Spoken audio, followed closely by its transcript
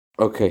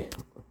Okay,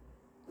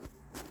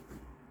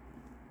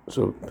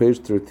 so page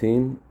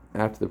 13,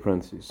 after the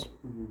parentheses.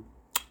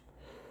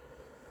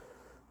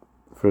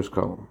 First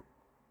column.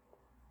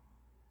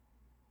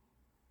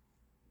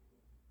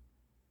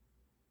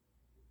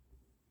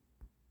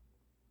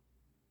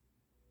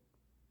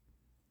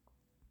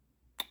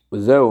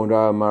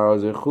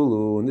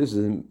 And this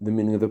is the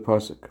meaning of the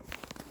pasuk.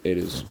 It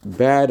is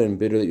bad and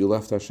bitter that you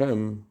left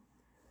Hashem.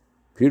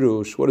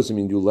 Pirush, what does it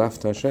mean you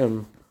left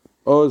Hashem?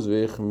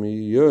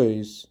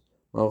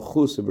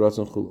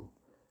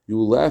 You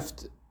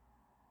left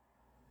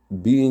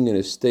being in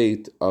a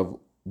state of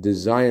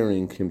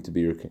desiring Him to be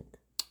your king.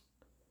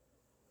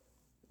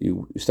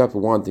 You stopped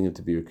wanting Him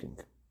to be your king.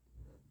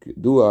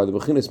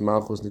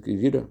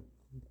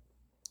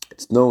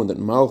 It's known that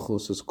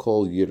Malchus is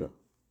called Yira.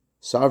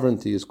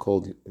 Sovereignty is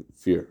called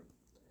fear.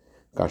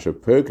 When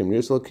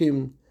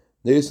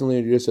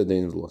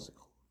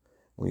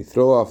you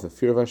throw off the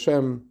fear of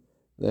Hashem,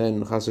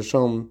 then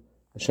Hashem,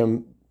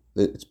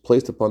 it's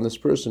placed upon this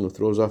person who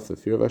throws off the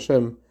fear of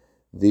Hashem,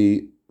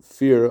 the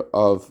fear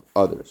of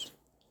others.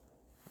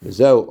 And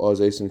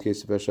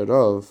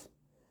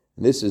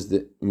this is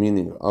the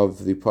meaning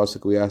of the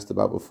pasuk we asked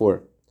about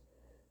before.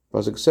 The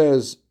pasuk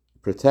says,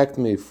 protect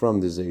me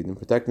from the Zaydim,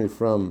 protect me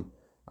from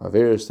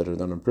averos that are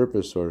done on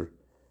purpose, or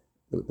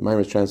the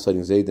Maimon is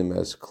translating Zaydim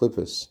as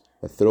klippus,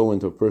 that throw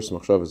into a person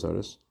machshavas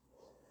haras.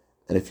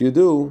 And if you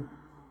do,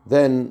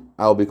 then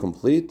I'll be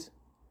complete,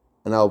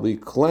 and I'll be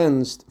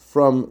cleansed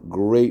from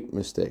great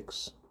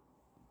mistakes.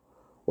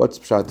 What's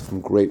pshat from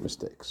great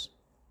mistakes?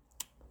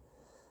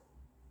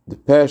 The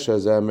pesha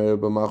zamer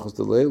b'malchus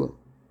de'leila.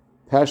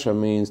 Pesha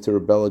means to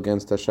rebel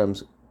against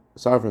Hashem's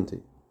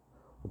sovereignty.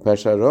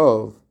 Pesha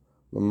rov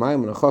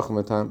l'mayim l'chacham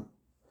etam.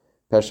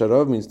 Pesha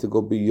rov means to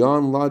go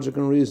beyond logic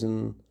and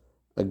reason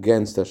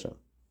against Hashem.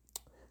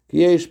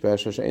 Kiyesh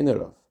pesha she'ein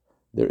rov.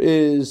 There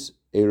is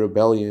a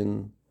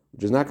rebellion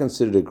which is not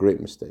considered a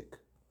great mistake.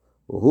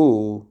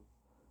 Who,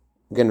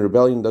 again,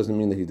 rebellion doesn't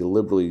mean that he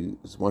deliberately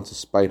wants to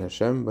spite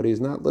Hashem, but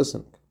he's not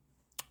listening.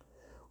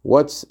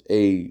 What's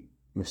a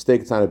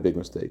mistake? It's not a big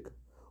mistake.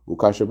 When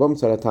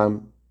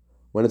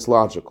it's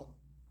logical.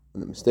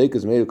 When the mistake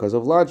is made because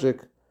of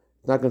logic,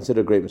 it's not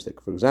considered a great mistake.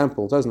 For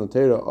example, it says in the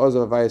Torah,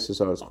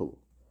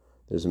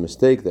 there's a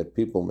mistake that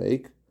people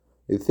make.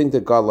 They think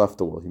that God left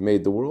the world. He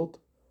made the world,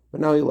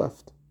 but now He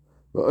left.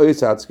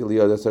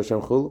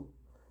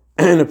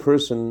 And a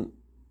person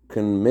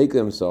can make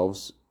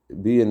themselves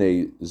be in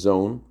a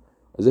zone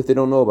as if they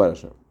don't know about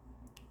Hashem.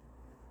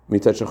 They're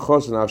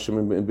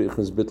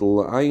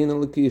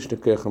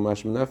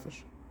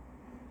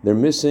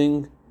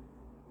missing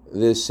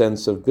this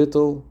sense of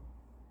bittul,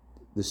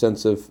 the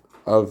sense of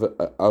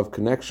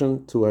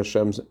connection to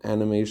Hashem's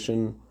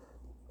animation.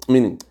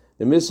 Meaning,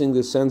 they're missing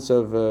the sense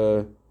of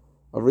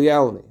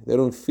reality. They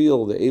don't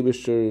feel the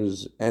Eibishter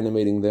is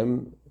animating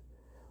them,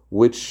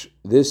 which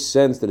this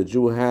sense that a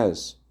Jew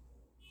has,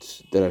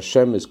 that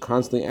Hashem is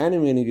constantly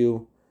animating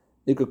you,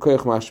 it's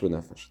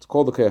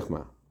called the koach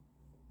ma.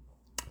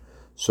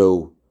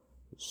 So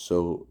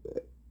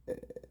a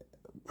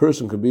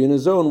person could be in a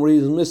zone where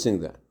he's missing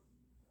that.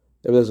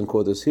 It doesn't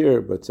quote this here,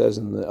 but it says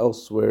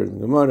elsewhere in the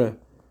Gemara,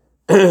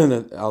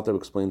 that Alter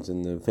explains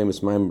in the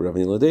famous Maimer of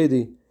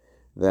Niladedi,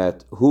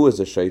 that who is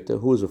a shaita,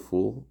 who is a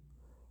fool?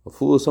 A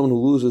fool is someone who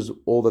loses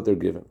all that they're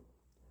given.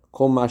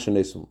 Kol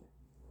mashanesum.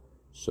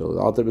 So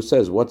the Alter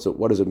says, what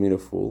does it mean a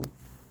fool?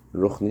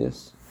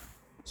 Ruchnius.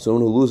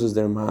 Someone who loses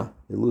their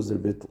they lose their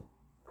bittul.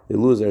 They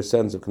lose their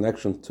sense of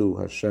connection to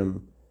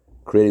Hashem,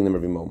 creating them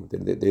every moment.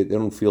 They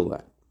don't feel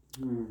that.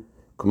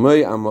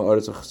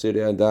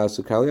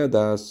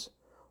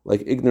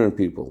 Like ignorant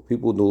people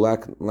who do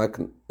lack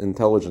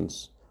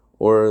intelligence,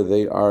 or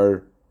they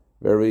are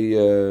very,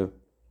 they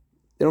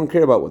don't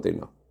care about what they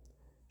know.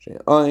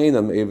 A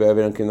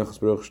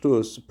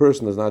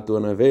person does not do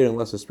an aveir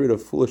unless a spirit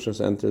of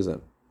foolishness enters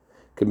them.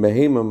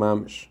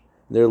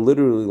 They're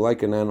literally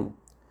like an animal.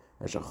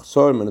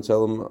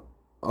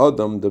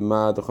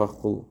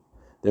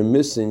 They're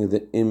missing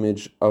the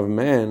image of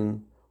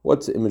man.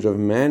 What's the image of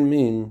man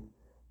mean?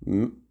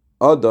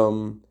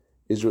 Adam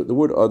the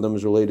word Adam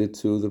is related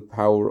to the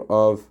power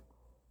of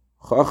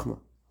Chachma.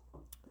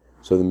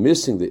 So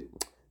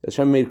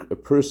Hashem made a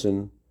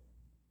person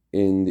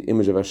in the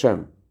image of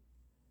Hashem.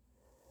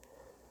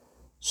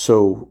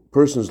 So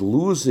person's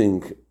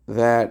losing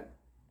that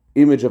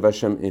image of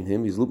Hashem in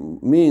him. He's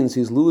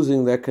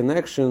losing that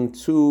connection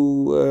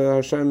to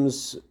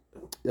Hashem's.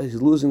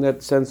 He's losing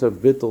that sense of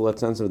bittul, that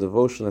sense of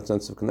devotion, that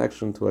sense of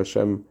connection to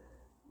Hashem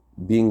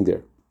being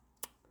there.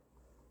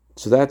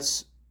 So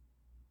that's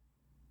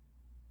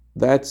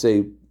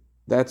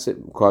it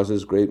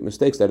causes great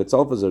mistakes. That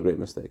itself is a great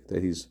mistake.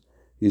 That he's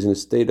in a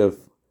state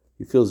of,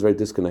 he feels very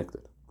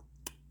disconnected.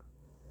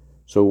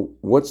 So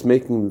what's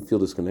making him feel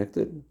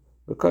disconnected?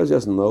 Because he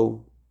doesn't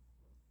know,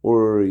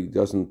 or he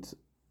doesn't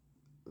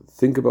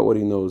think about what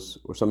he knows,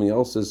 or something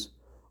else is.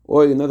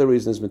 Or another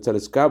reason is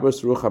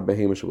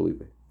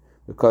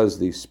because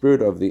the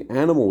spirit of the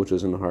animal which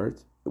is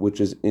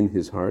in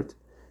his heart,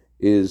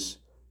 is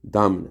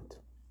dominant.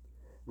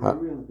 Where are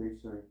we on the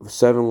page, sorry?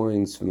 7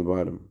 lines from the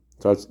bottom.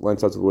 Line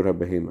starts with the word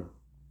habehema.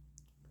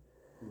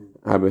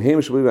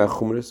 Habehema should be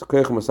b'achumris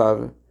koyach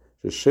masave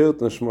sheshilt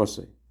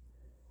neshmosei.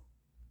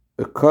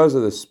 Because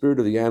of the spirit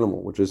of the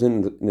animal which is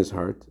in his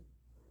heart,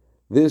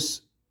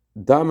 this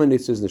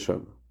dominates his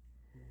neshama.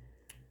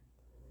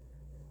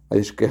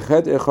 Okay.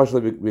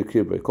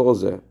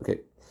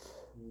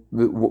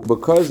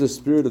 Because the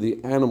spirit of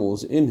the animal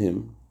is in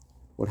him,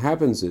 what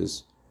happens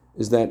is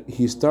that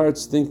he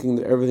starts thinking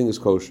that everything is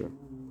kosher.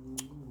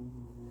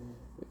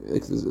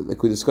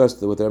 Like we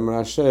discussed with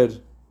Emrah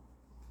said,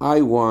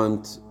 I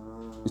want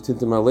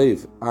istinta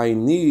malev. I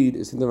need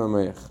istinta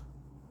mamayach.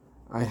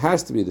 I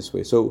has to be this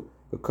way. So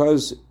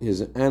because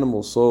his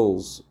animal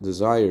soul's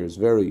desire is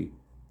very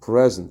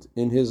present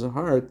in his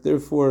heart,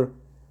 therefore,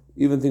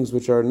 even things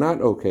which are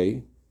not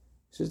okay,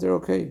 he says they're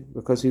okay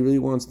because he really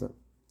wants them.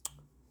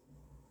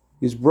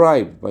 He's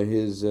bribed by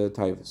his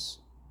taivas.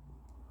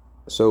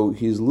 So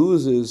he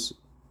loses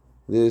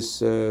this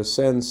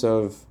sense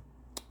of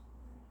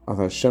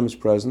Hashem's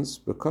presence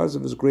because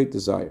of his great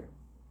desire.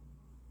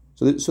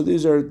 So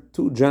these are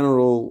two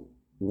general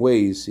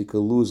ways he could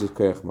lose his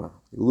koyach.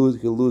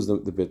 He'll lose the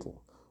bittul.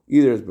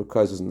 Either it's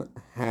because he doesn't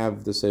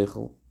have the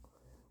seichel,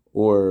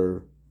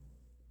 or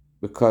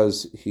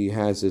because he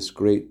has this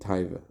great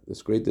taiva,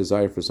 this great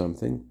desire for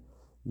something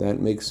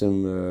that makes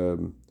him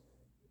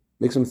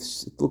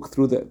look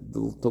through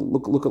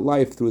look at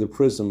life through the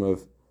prism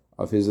of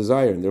his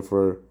desire, and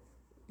therefore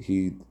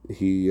he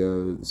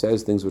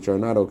says things which are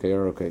not okay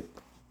are okay.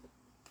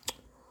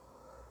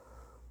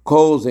 But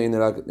all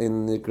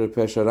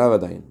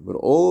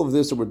of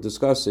this that we're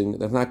discussing,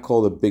 that's not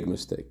called a big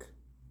mistake.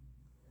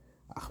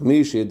 But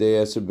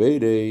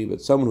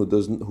someone who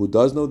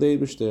does know the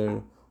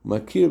Eibishter,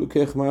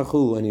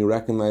 and he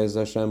recognizes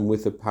Hashem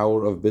with the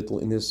power of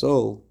bittul in his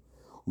soul,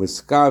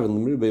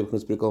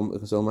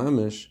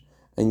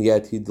 and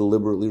yet he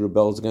deliberately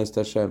rebels against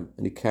Hashem,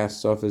 and he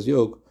casts off his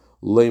yoke,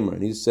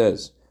 and he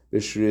says, I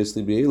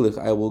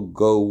will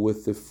go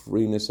with the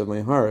freeness of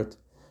my heart.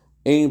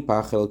 There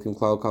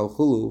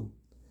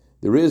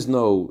is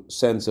no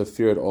sense of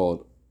fear at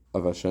all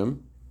of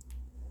Hashem.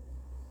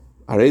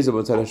 Where is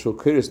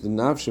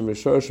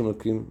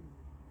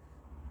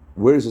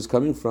this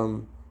coming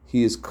from?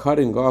 He is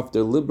cutting off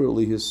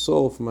deliberately his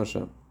soul from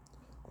Hashem.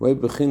 There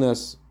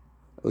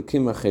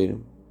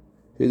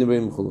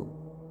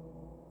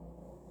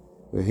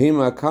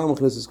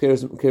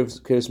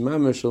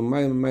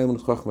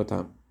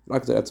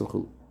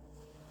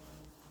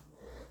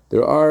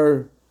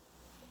are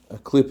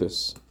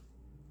klippas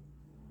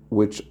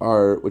which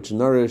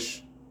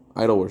nourish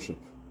idol worship.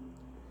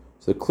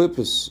 So the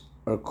klippas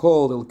are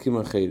called Elkim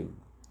Acherim.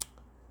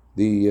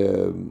 The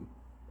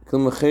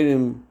Elkim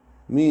Acherim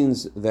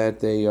means that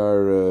they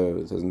are,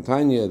 it says in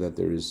Tanya, that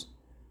there is,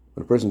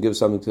 when a person gives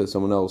something to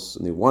someone else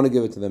and they want to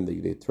give it to them,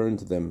 they turn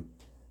to them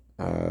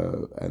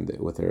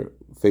with their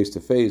face to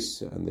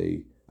face, and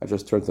they not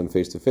just turn to them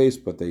face to face,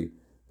 but they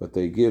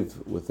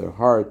give with their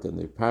heart and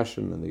their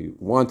passion, and they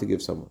want to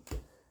give someone.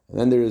 And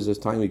then there is this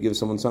time you give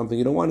someone something,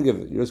 you don't want to give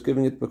it. You're just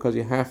giving it because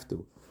you have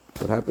to.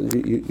 What happens?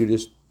 You're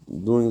just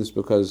doing this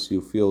because you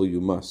feel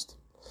you must.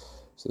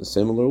 So in a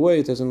similar way,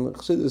 it says in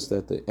Chassidus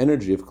that the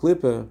energy of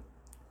Klippa,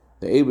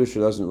 the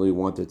Eibusher doesn't really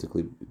want it to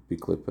be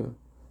Klippa.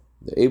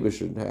 The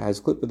Eibusher has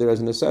Klippa there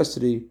as a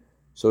necessity,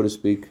 so to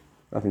speak.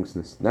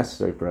 Nothing's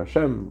necessary for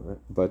Hashem,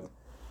 but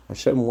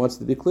Hashem wants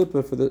to be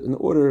Klippa in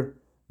order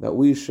that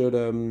we should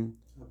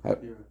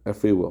have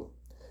free will.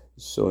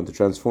 So, and to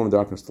transform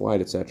darkness to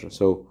light, etc.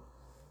 So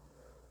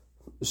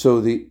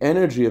the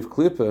energy of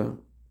Klippa,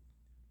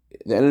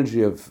 the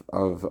energy of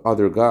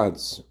other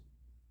gods,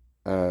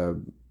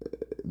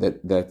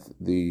 that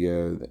the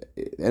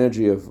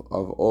energy of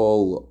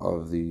all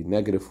of the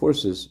negative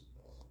forces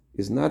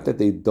is not that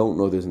they don't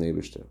know there's an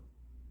Eibishter.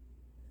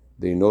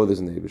 They know there's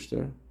an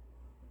Eibishter,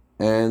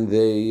 and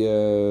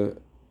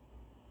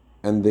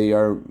they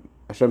are.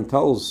 Hashem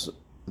tells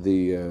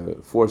the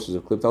forces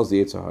of Klippa, tells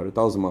the Yetzer Hara,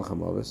 tells the Malcham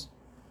Avos,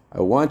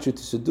 I want you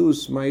to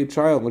seduce my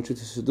child. I want you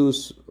to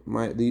seduce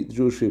the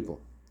Jewish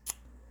people.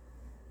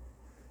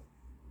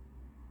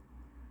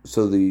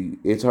 So the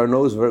Yetzer Hara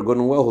knows very good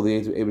and well who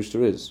the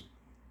Eibishter is.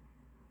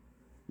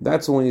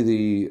 That's only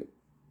the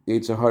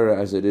Yetzer Hara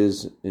as it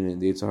is in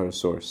the Yetzer Hara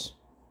source.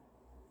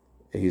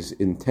 His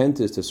intent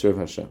is to serve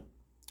Hashem.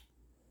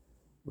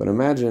 But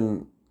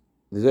imagine,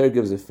 the Zohar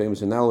gives a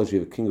famous analogy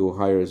of a king who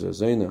hires a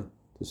Zaina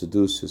to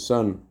seduce his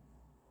son,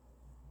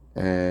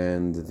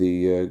 and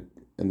the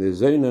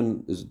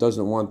Zaina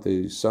doesn't want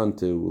the son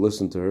to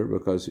listen to her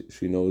because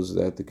she knows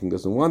that the king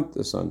doesn't want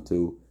the son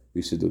to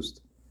be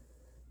seduced.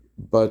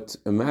 But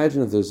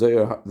imagine if the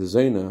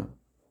Zaina,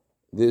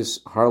 this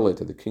harlot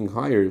that the king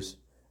hires,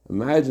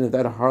 imagine if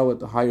that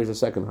harlot hires a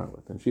second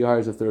harlot, and she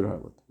hires a third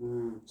harlot.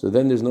 So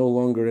then there's no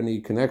longer any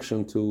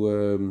connection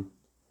to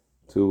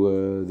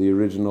the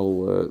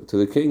original, to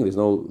the king. There's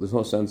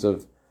no sense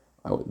of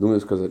doing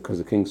this because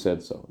the king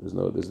said so.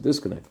 There's a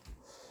disconnect.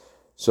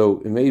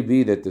 So it may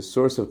be that the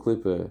source of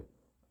Klippa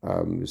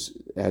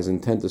has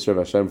intent to serve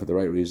Hashem for the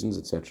right reasons,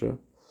 etc.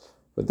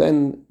 But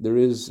then there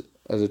is,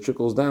 as it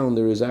trickles down,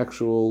 there is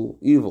actual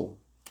evil.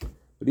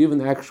 But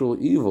even actual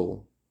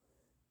evil,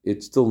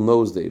 it still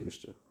knows the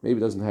Eibishter. Maybe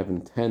it doesn't have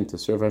intent to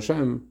serve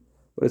Hashem,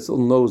 but it still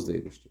knows the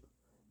Eibishter.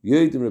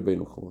 Yodim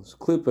Rabbeinu Cholos.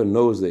 Klippa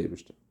knows the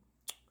Eibishter.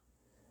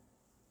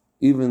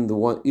 Even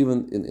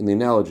in the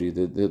analogy,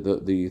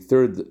 the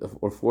third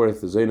or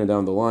fourth Zaina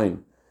down the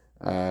line,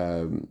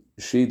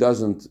 she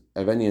doesn't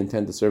have any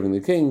intent of serving the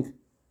king,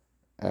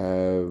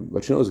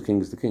 but she knows the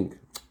king is the king.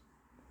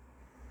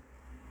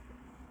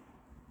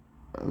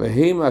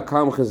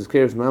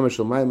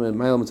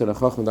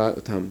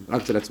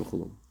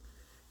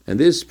 And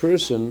this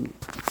person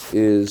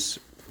is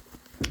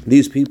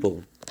these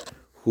people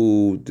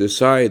who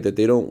decide that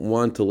they don't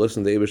want to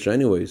listen to Eibishter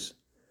anyways.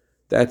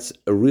 That's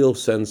a real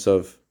sense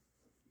of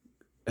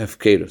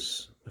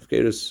hefkerus.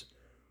 Hefkerus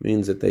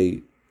means that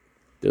they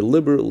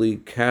deliberately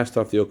cast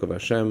off the yoke of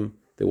Hashem.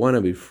 They want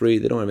to be free.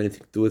 They don't have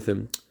anything to do with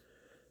Him.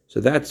 So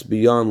that's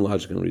beyond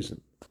logic and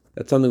reason.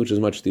 That's something which is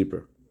much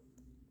deeper.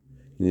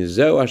 This,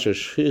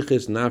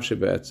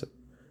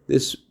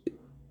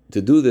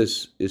 to do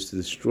this is to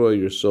destroy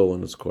your soul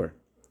in its core.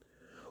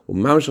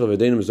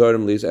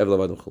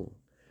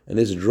 And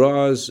this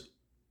draws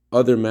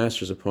other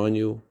masters upon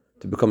you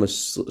to become a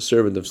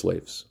servant of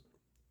slaves.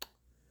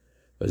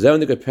 This is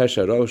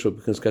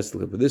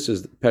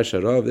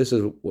Pesha Rav. This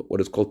is what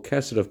is called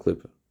Kesed of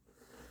Klippa.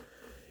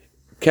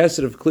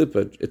 Kesed of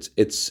Klippa,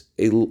 it's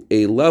a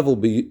level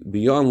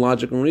beyond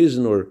logic and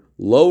reason, or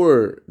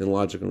lower than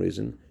logic and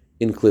reason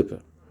in Klippa.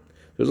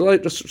 There's a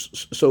lot.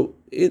 So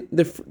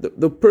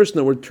the person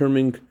that we're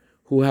terming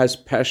who has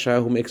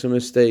Pesha, who makes a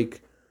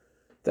mistake,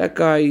 that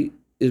guy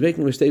is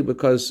making a mistake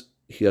because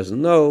he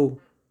doesn't know,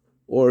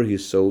 or he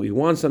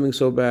wants something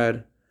so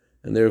bad,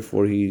 and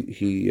therefore he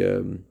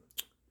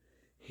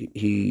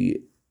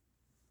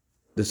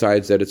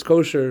decides that it's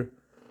kosher,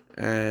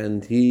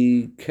 and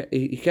he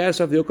casts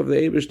off the yoke of the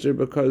Eibishter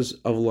because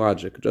of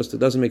logic. It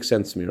doesn't make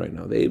sense to me right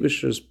now. The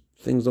Eibishter's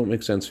things don't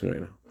make sense to me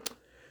right now.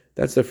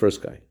 That's the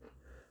first guy.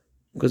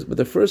 But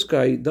the first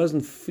guy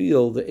doesn't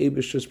feel the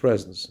Eibishter's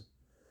presence.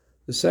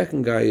 The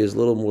second guy is a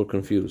little more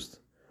confused.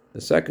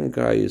 The second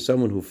guy is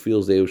someone who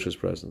feels the Eibishter's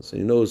presence, and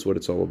he knows what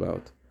it's all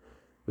about.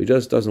 But he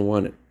just doesn't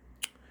want it.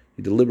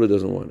 He deliberately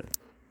doesn't want it.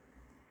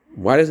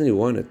 Why doesn't he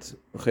want it?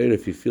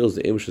 If he feels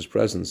the Eibishter's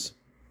presence,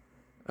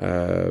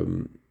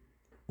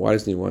 why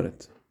doesn't he want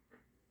it?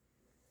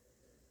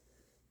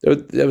 The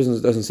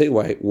doesn't say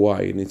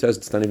why, and he says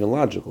it's not even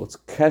logical. It's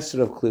Kesed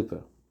of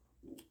Klippa.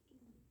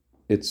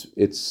 It's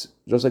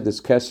just like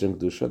this Kesed in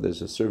Kedusha.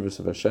 There's a service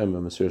of Hashem,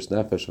 a Mesiras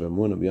Nefesh of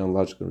Emunah beyond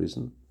logical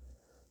reason.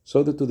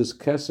 So that to this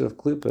Kesed of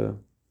Klippa,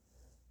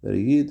 that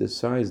he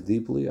decides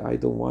deeply, I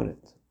don't want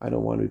it. I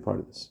don't want to be part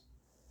of this.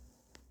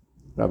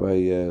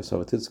 Rabbi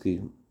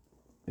Savatitsky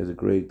has a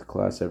great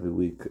class every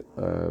week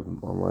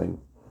online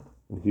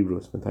in Hebrew.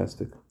 It's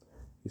fantastic.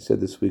 He said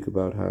this week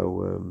about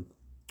how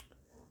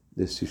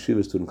this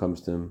yeshiva student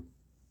comes to him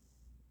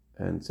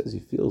and says he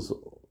feels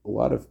a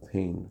lot of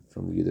pain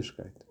from the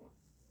Yiddishkeit.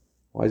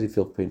 Why does he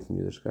feel pain from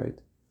Yiddishkeit?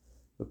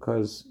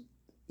 Because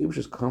he was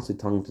just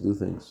constantly telling him to do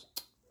things.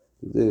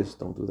 Do this,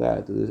 don't do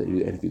that, do this.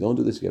 And if you don't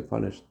do this, you get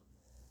punished.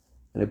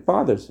 And it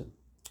bothers him.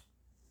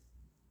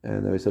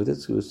 And Rabbi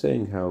Savatitsky was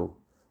saying how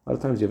a lot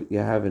of times you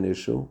have an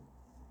issue, and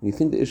you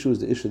think the issue is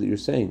the issue that you're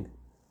saying,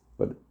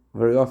 but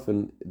very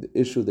often the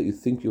issue that you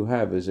think you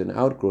have is an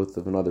outgrowth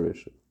of another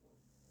issue.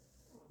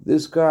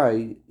 This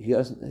guy,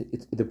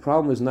 the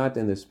problem is not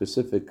in the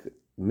specific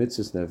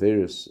mitzvahs and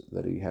averos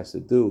that he has to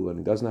do, and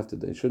he doesn't have to,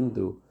 he shouldn't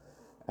do,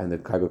 and the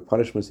kind of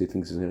punishments he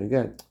thinks he's going to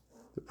get.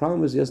 The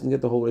problem is he doesn't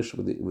get the whole issue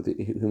with him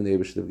and the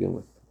Eibush to begin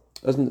with.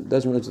 Doesn't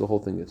realize what the whole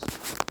thing is.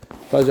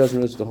 Because he doesn't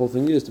realize what the whole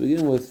thing is to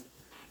begin with.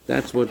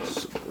 That's why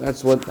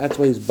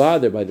he's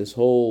bothered by this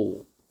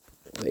whole.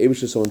 The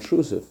Eibush is so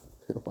intrusive.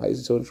 Why is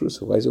he so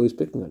intrusive? Why is he always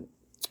picking on it?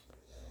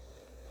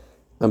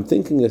 I'm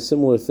thinking a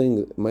similar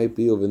thing might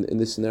be of in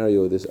this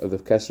scenario of the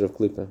Kesed of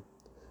Klippa.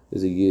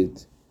 There's a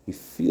Yid. He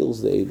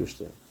feels the Eibush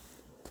there.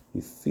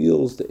 He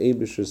feels the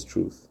Eibush's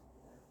truth,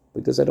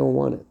 but he says, "I don't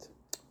want it."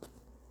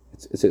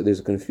 There's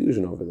a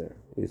confusion over there.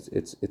 He's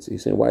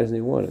saying, why doesn't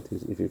he want it?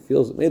 If he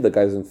feels it, maybe the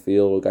guy doesn't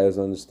feel, the guy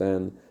doesn't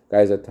understand, the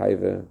guy's at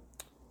taiva.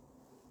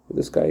 But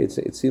this guy,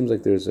 it seems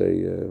like there's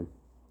I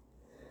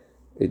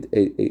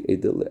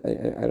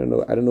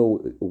don't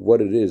know what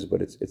it is,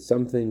 but it's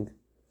something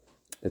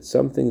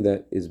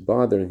that is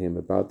bothering him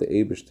about the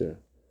Eibishter,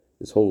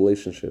 this whole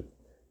relationship,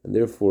 and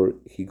therefore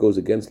he goes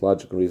against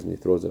logic and reason. He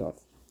throws it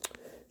off.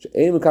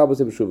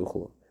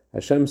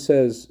 Hashem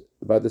says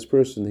about this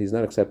person, he's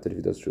not accepted if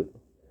he does tshuva.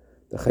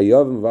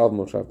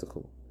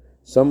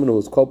 Someone who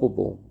is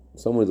culpable,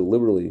 someone who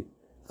deliberately,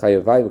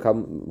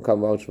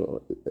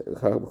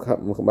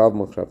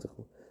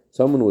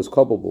 someone who is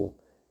culpable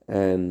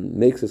and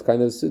makes this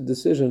kind of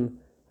decision,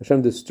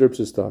 Hashem disturbs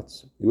his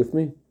thoughts. You with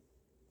me?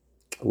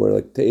 We're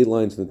like 8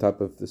 lines in the top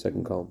of the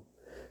second column.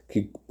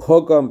 He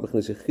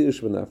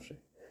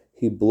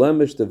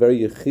blemished the very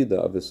yechida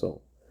of his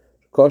soul.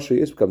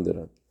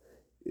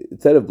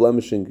 Instead of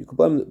blemishing,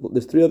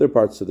 there's 3 other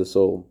parts of the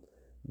soul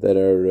that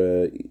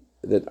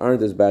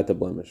aren't as bad to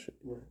blemish.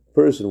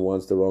 Person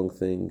wants the wrong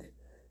thing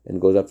and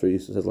goes after you,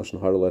 says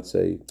lashon hara. Let's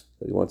say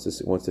he wants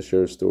to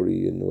share a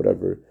story and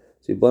whatever.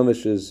 So he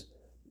blemishes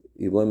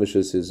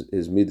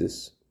his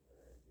midas,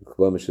 he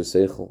blemishes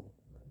seichel,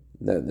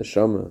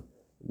 neshama.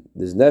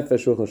 There's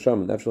nefesh ruach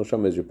neshama. Nefesh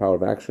neshama is your power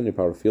of action, your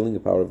power of feeling,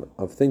 your power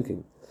of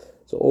thinking.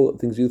 So all the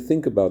things you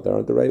think about that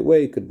aren't the right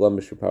way could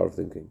blemish your power of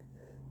thinking.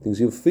 Things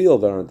you feel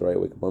that aren't the right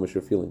way could blemish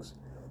your feelings.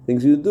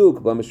 Things you do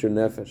could blemish your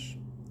nefesh.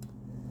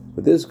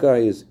 But this guy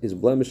is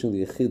blemishing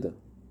the yechida.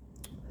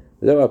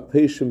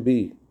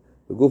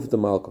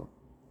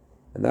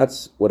 And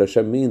that's what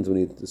Hashem means when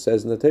He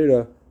says in the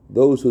Torah,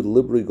 those who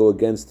deliberately go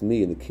against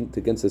me and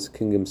against this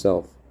king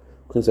himself.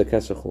 This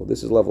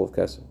is the level of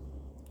kesser.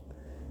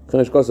 It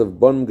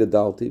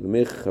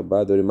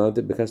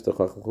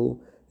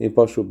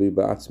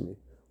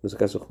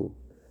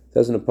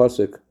says in the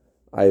pasuk,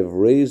 I have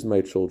raised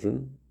my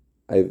children,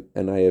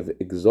 and I have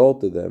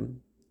exalted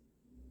them,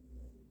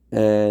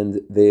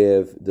 and they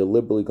have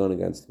deliberately gone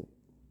against me.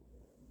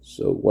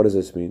 So what does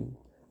this mean?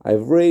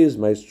 I've raised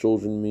my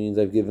children means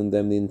I've given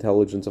them the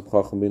intelligence of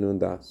Chacham Binu and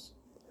Das.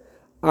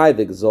 I've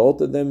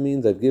exalted them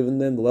means I've given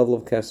them the level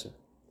of Keser.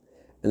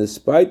 And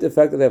despite the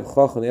fact that they have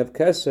Chacham, they have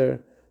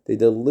Keser, they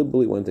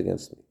deliberately went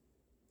against me.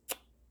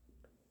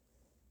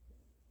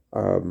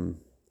 I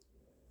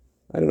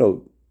don't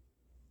know.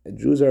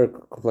 Jews are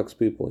complex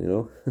people, you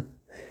know.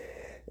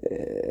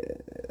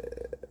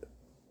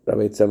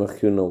 Rabbi Tzemach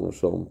Yunel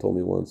told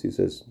me once. He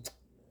says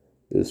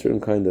there's a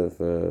certain kind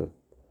of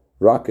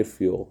rocket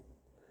fuel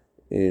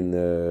in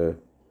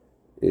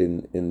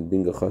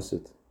being a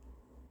chassid,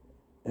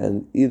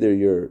 and either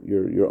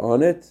you're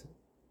on it,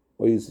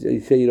 or you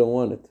say you don't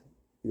want it.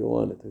 You don't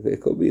want it.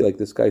 It could be like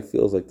this guy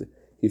feels like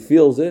he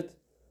feels it.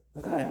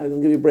 Like I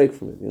don't give you a break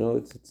from it. You know,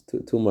 it's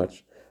too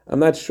much. I'm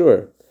not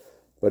sure,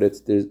 but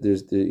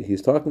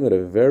he's talking about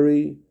a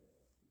very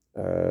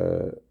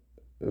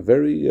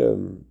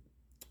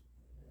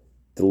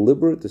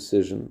deliberate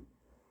decision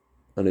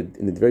in a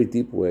very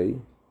deep way.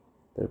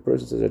 That a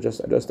person says, I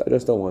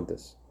just don't want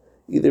this.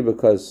 Either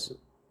because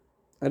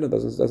I know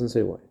doesn't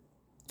say why,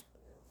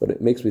 but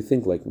it makes me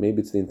think like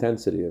maybe it's the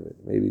intensity of it.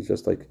 Maybe it's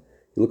just like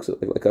he looks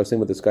at, like I was saying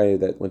with this guy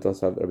that went to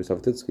Rabbi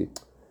Savatitsky.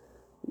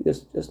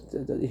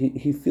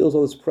 He feels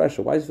all this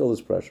pressure. Why does he feel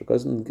this pressure?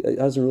 Because he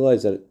doesn't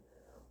realize that.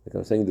 Like I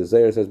was saying, the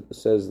Zohar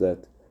says that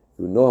if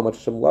we know how much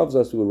Hashem loves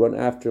us, we would run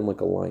after Him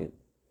like a lion.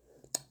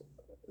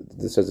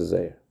 This says the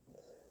Zohar.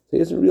 So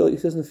he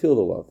doesn't feel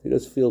the love. He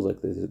just feels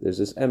like there's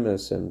this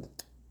MS, and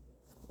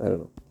I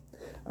don't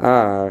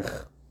know.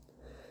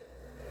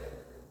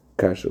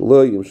 Kasha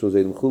lo yimshu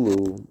zeidim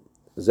chulu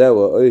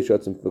zewa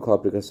oishatzim b'kal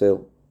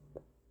prikasel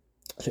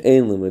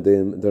she'ein lim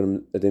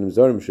adenim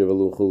zarim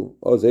shevaluchu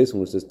o zeisum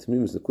which says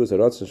tmimus nekus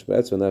haratzon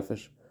shbe'etzva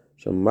nefesh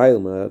shemayil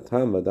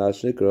ma'atam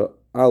v'dash nikra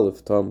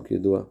aleph tam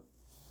kidua.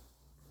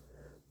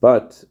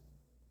 But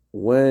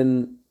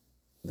when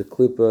the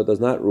klippa does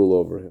not rule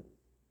over him,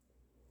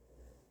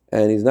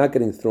 and he's not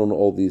getting thrown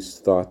all these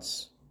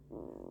thoughts,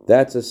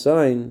 that's a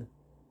sign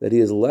that he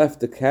has left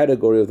the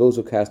category of those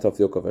who cast off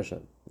the yoke of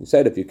Hashem. He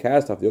said if you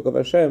cast off the yoke of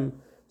Hashem,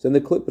 then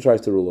the klippa tries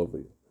to rule over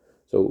you.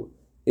 So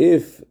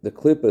if the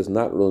klippa is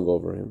not ruling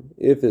over him,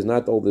 if there's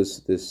not all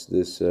this he's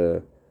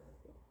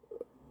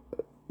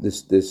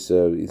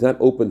not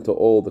open to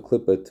all the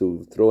klippa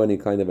to throw any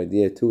kind of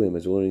idea to him,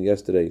 as we learned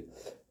yesterday,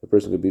 the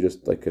person could be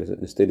just like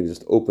in a state of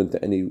just open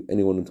to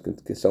anyone who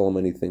can sell him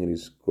anything, and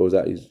he grows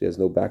out, he has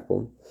no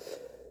backbone.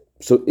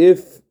 So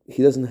if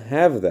he doesn't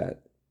have that,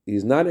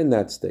 he's not in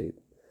that state.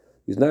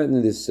 He's not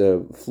in this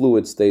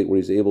fluid state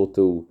where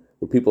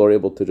where people are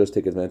able to just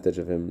take advantage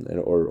of him,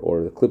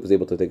 or the klippa is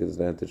able to take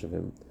advantage of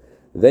him.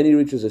 Then he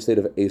reaches a state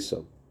of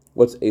Asa.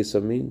 What's Asa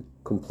mean?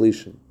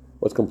 Completion.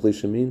 What's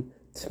completion mean?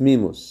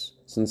 Tmimus,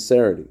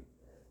 sincerity.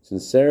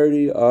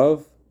 Sincerity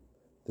of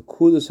the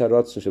kudus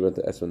haratzon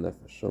shebenta esvan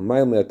nefesh. So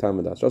mayim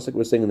le'atamadas. Just like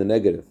we're saying in the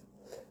negative,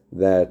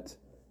 that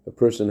a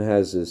person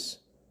has this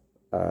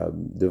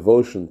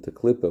devotion to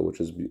klippa, which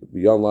is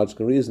beyond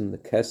logical reason, the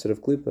keser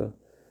of klippa.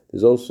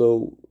 There's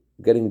also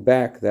getting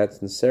back that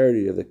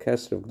sincerity of the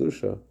keser of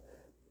kedusha,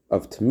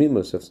 of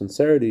tmimus, of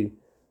sincerity,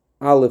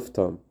 aleph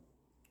tam.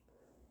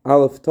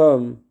 Aleph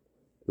tam,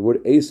 the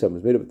word asam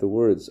is made up of the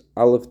words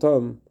aleph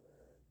tam,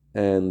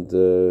 and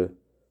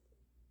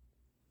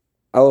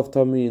aleph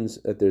tam means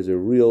that there's a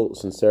real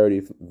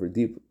sincerity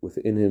deep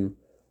within him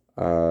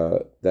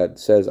that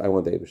says, I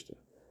want the Eibishter.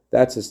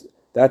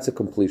 That's a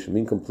completion.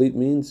 Being complete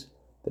means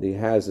that he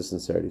has the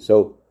sincerity.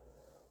 So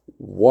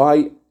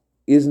why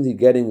isn't he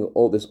getting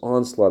all this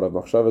onslaught of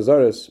machshava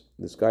zaros?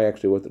 This guy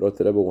actually wrote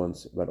to Rebbe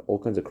once about all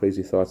kinds of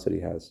crazy thoughts that he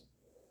has.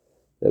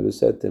 The Rebbe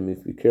said to him,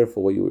 if be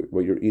careful what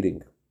you're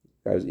eating.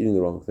 The guy was eating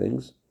the wrong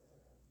things,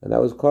 and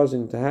that was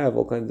causing him to have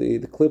all kinds of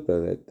the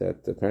klippa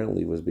that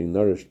apparently was being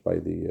nourished by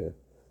the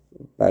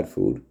bad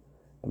food,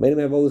 and made him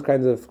have all these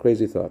kinds of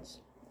crazy thoughts.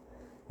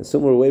 In a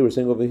similar way, we're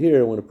saying over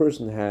here, when a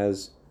person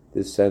has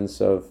this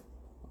sense of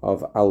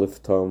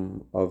aleph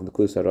tom, of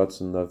nekus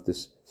haratzon, of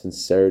this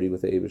sincerity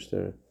with the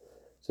Eibishter,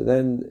 So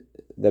then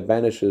that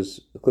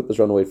banishes, the clippers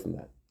run away from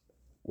that.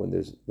 When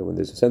there's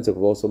a sense of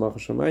also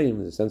Malchus Shamayim,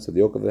 there's a sense of the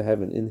yoke of the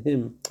heaven in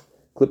him,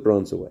 clipper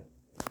runs away.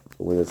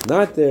 But when it's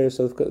not there,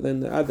 so then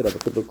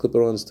the clipper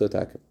runs to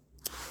attack him.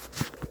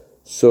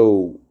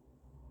 So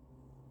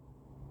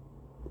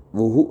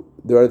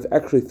there are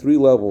actually three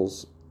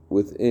levels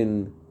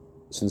within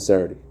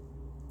sincerity.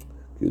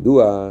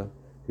 There are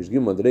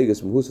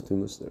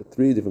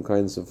three different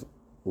kinds of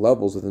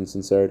levels within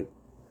sincerity.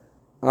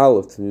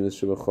 Aleph tmimus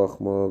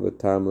shebachachma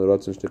v'tam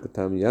l'ratzon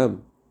shtikatam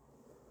yam.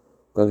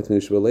 Gang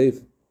tmimus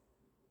shebalev.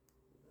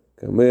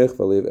 Kamech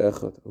v'alev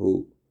echad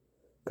hu.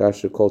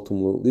 Kasher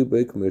koltum lo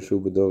libei kameshu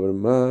b'dover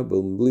ma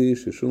b'li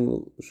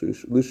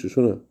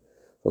shishuna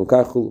from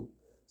kachul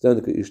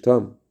zendika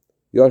ishtam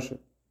yasha.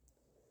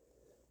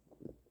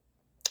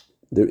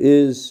 There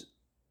is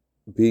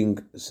being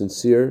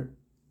sincere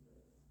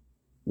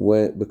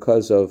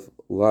because of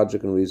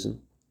logic and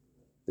reason,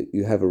 that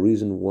you have a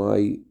reason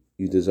why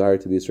you desire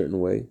to be a certain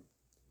way.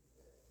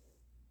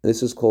 And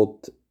this is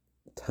called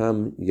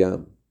tam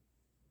yam.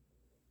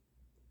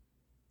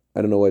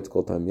 I don't know why it's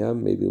called tam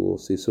yam. Maybe we'll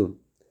see soon.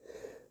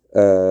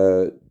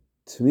 Tamim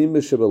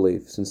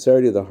b'shebalev,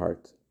 sincerity of the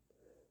heart.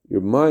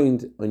 Your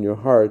mind and your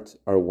heart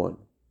are one.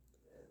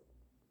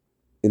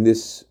 In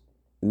this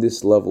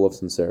level of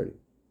sincerity,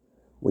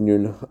 when your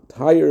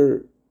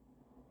entire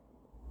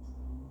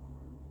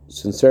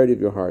sincerity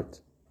of your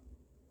heart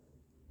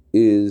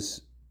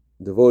is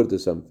devoted to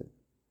something,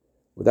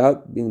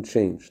 without being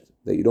changed,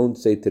 that you don't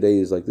say today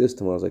is like this,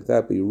 tomorrow is like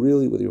that, but you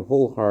really, with your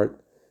whole heart,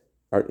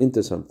 are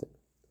into something.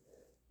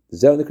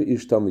 That's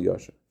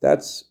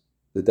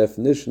the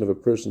definition of a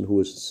person who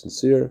is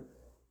sincere.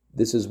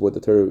 This is what the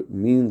Torah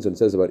means and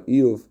says about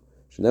Iyov.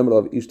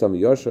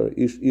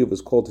 Iyov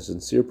is called a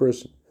sincere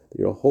person. That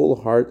your whole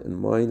heart and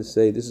mind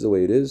say, this is the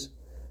way it is.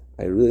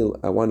 I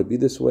want to be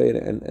this way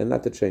and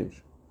not to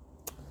change.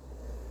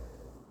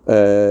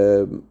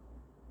 It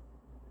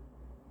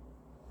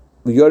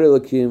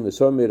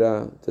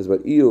says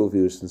about Iyov,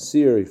 he was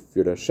sincere, he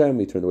feared Hashem,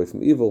 he turned away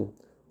from evil.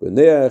 Also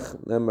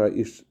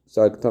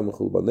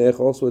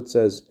it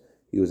says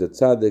he was a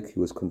tzaddik, he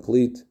was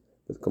complete,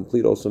 but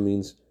complete also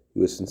means he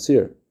was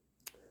sincere.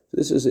 So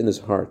this is in his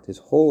heart. His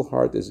whole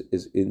heart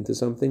is into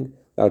something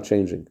without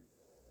changing.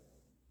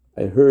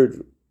 I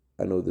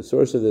know the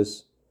source of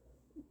this,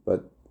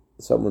 but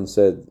someone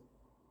told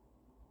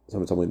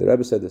me the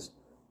Rebbe said this,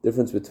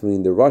 difference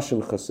between the Russian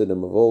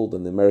Hasidim of old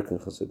and the American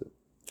Hasidim.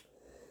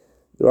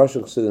 The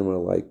Russian Hasidim are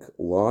like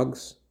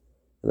logs,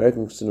 the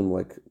American Hasidim are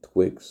like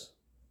twigs.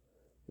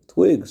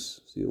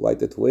 Twigs, so you light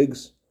the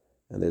twigs,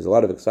 and there's a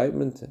lot of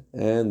excitement,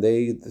 and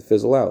they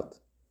fizzle out.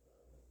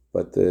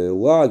 But the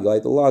log, you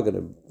light the log,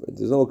 and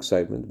there's no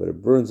excitement, but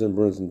it burns and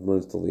burns and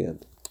burns till the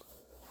end.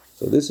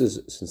 So this is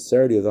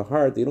sincerity of the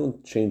heart. You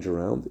don't change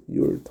around.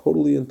 You're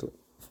totally into it.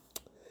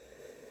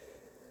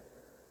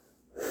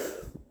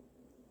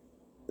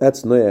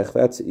 That's Noach,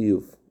 that's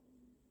Iyov.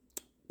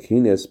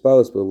 Kine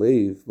espaus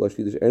believe,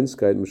 lashidish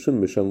ernstkeit, mishun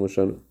mishan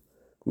mishana.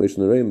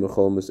 Commission rein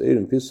mechol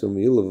mis'erim pisum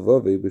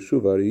yilav vave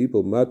b'shuva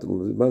yipol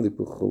matul mali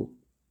puchul.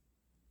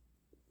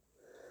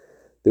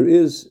 There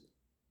is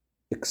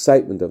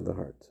excitement of the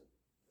heart,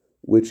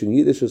 which in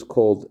Yiddish is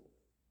called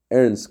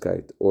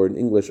ernstkeit, or in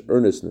English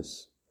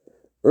earnestness.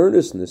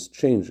 Earnestness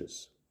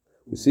changes.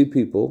 We see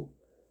people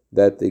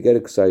that they get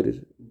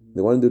excited,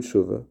 they want to do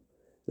tshuva,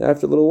 and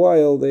after a little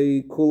while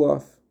they cool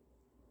off.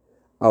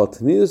 Al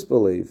tmius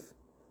believe,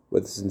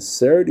 with the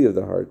sincerity of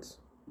the heart,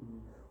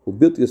 who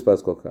built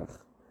yispas kol kach.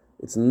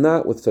 It's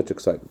not with such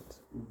excitement.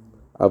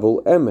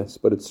 Avol emes,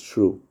 but it's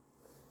true.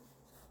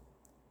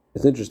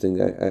 It's interesting.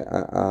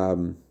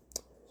 So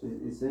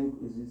is he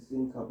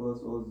saying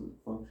Kabbalah's always a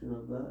function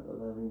of that, of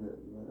having that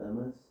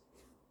emes?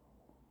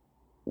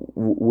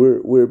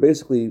 We're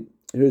basically,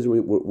 here's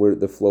where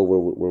the flow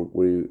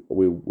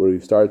where we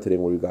started today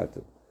and where we got to.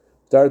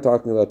 We started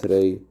talking about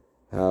today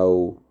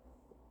how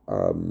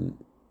it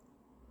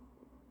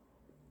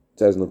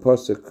says in the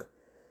pasuk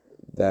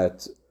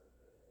that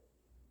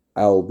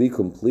I'll be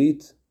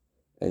complete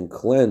and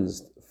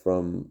cleansed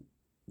from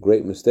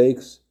great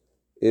mistakes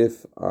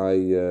if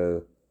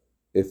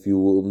you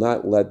will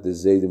not let the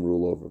Zaydim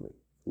rule over me.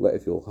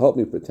 If you'll help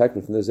me protect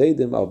me from the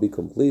Zaydim, I'll be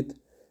complete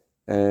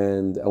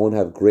and I won't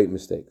have great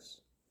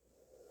mistakes.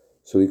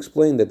 So he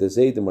explained that the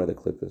Zaydim are the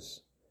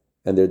Klippas,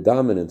 and their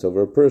dominance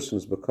over a person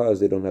is because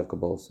they don't have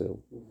Kabbalah Seil.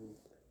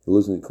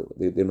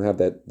 They don't have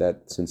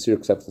that sincere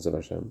acceptance of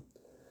Hashem.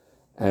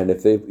 And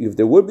if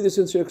there would be the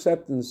sincere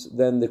acceptance,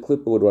 then the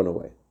Klippa would run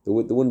away. There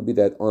wouldn't be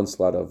that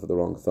onslaught of the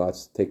wrong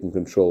thoughts taking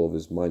control of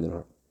his mind and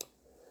heart.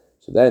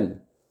 So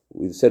then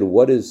we said,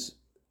 what is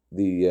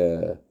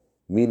the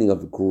meaning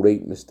of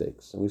great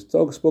mistakes? And we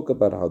spoke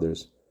about how there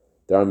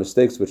are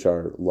mistakes which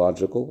are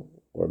logical,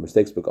 or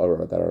mistakes that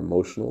are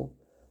emotional.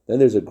 Then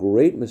there's a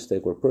great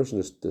mistake where a person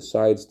just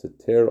decides to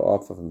tear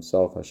off of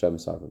himself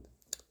Hashem's sovereignty.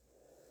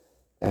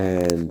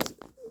 And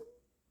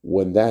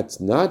when that's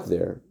not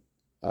there,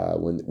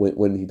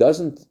 when he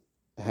doesn't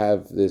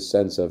have this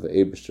sense of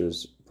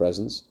Eibishter's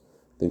presence,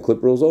 then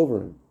Klippa rolls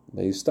over him.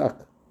 Then he's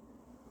stuck.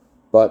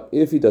 But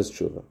if he does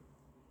tshuva,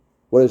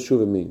 what does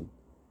tshuva mean?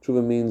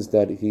 Tshuva means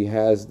that he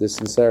has this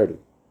sincerity.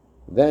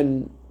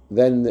 Then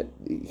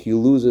he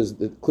loses,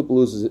 the clip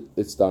loses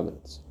its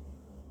dominance.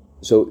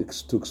 So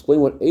to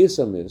explain what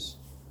Esam is,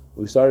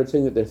 we started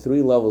saying that there are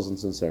three levels in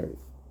sincerity.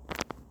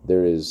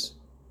 There is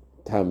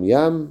Tam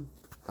Yam,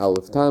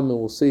 Aleph Tam, and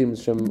we'll see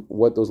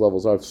what those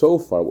levels are. So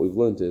far, what we've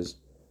learned is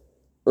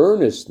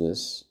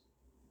earnestness,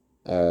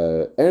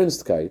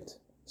 Ernstkeit,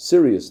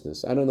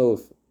 seriousness. I don't know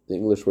if the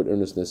English word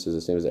earnestness is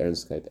the same as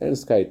Ernstkeit.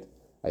 Ernstkeit,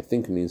 I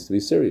think, means to be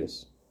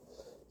serious.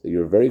 So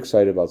you're very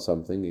excited about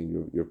something,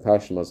 and you're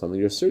passionate about something,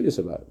 you're serious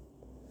about it.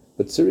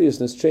 But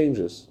seriousness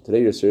changes.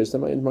 Today you're serious,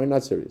 tomorrow you're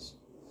not serious.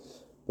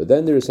 But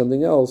then there is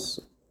something else,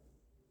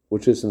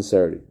 which is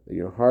sincerity.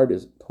 Your heart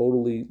is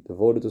totally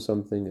devoted to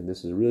something, and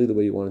this is really the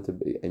way you want it to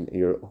be, and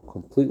you're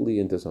completely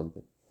into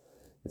something.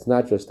 It's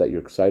not just that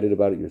you're excited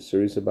about it, you're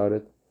serious about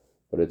it,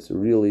 but it's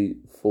really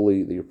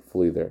you're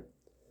fully there.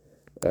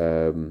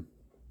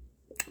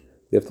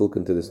 You have to look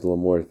into this a little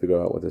more to figure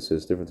out what this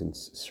is, different in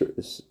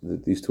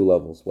these two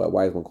levels.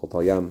 Why is one called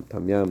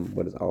Tam Yam?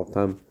 What is Aleph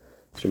Tam?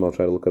 I'll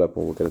try to look it up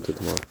and we'll get into it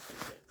tomorrow.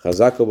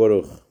 Chazak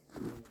Baruch.